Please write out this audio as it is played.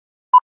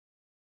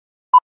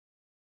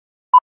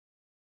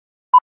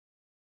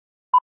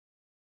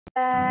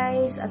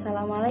Guys,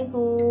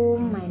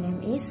 assalamualaikum. My name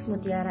is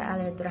Mutiara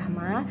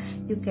Aliaturahma.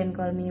 You can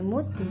call me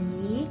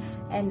Muti,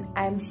 and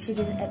I'm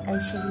student at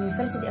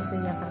University of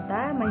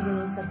Yogyakarta,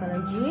 majoring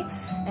psychology.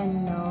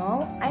 And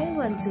now I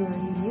want to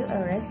review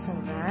a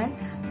restaurant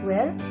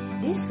where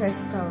this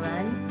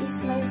restaurant is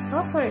my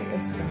favorite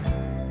restaurant.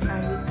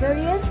 Are you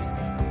curious?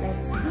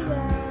 Let's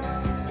begin.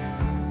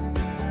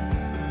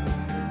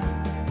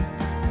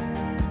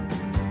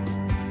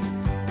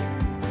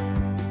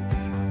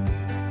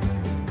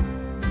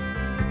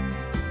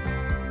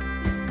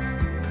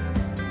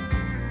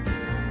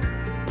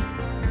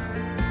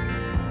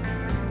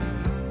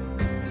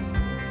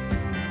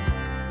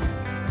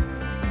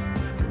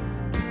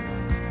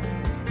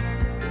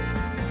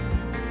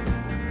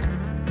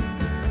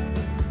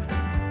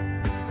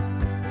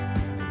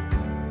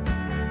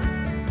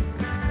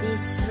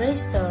 This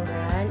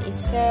restaurant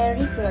is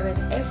very crowded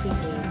every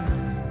day.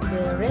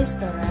 The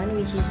restaurant,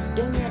 which is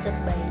dominated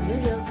by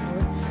noodle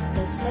food,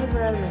 has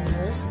several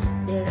menus.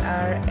 There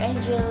are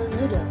angel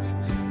noodles.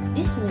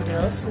 These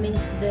noodles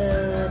means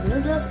the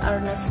noodles are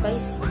not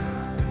spicy.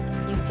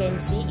 You can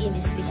see in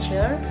this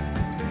picture.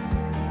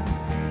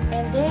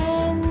 And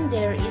then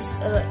there is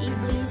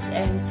iblis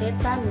and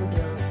setan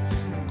noodles,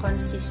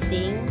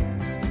 consisting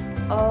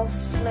of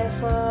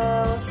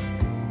levels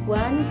 1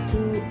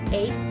 to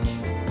 8.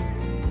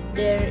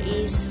 There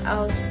is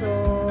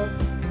also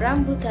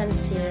rambutan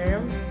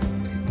serum,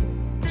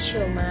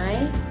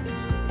 siomay,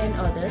 and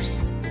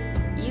others.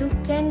 You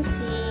can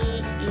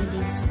see in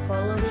this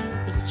following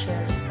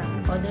picture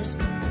some other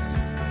menus.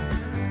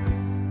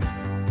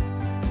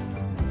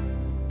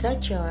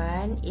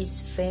 Kacauan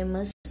is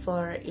famous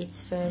for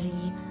its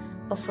very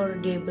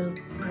affordable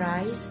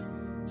price,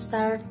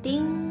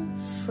 starting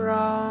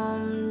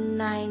from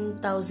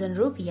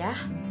 9,000 rupiah,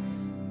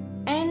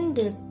 and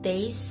the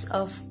taste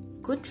of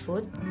good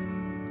food,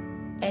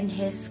 and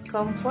has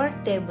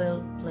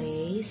comfortable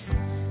place,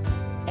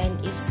 and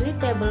is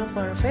suitable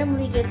for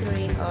family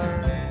gathering or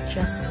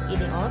just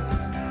eating out.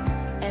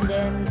 And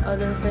then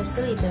other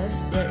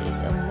facilities, there is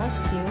a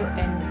mosque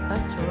and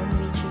bathroom,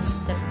 which is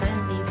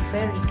certainly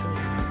very clean.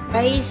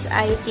 Guys,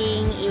 I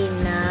think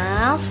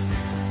enough.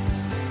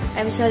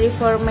 I'm sorry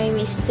for my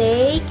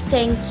mistake.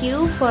 Thank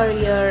you for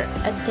your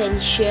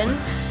attention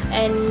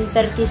and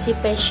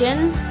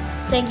participation.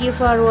 Thank you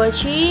for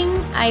watching.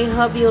 I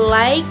hope you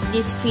like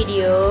this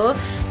video,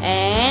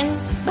 and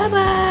bye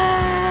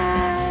bye.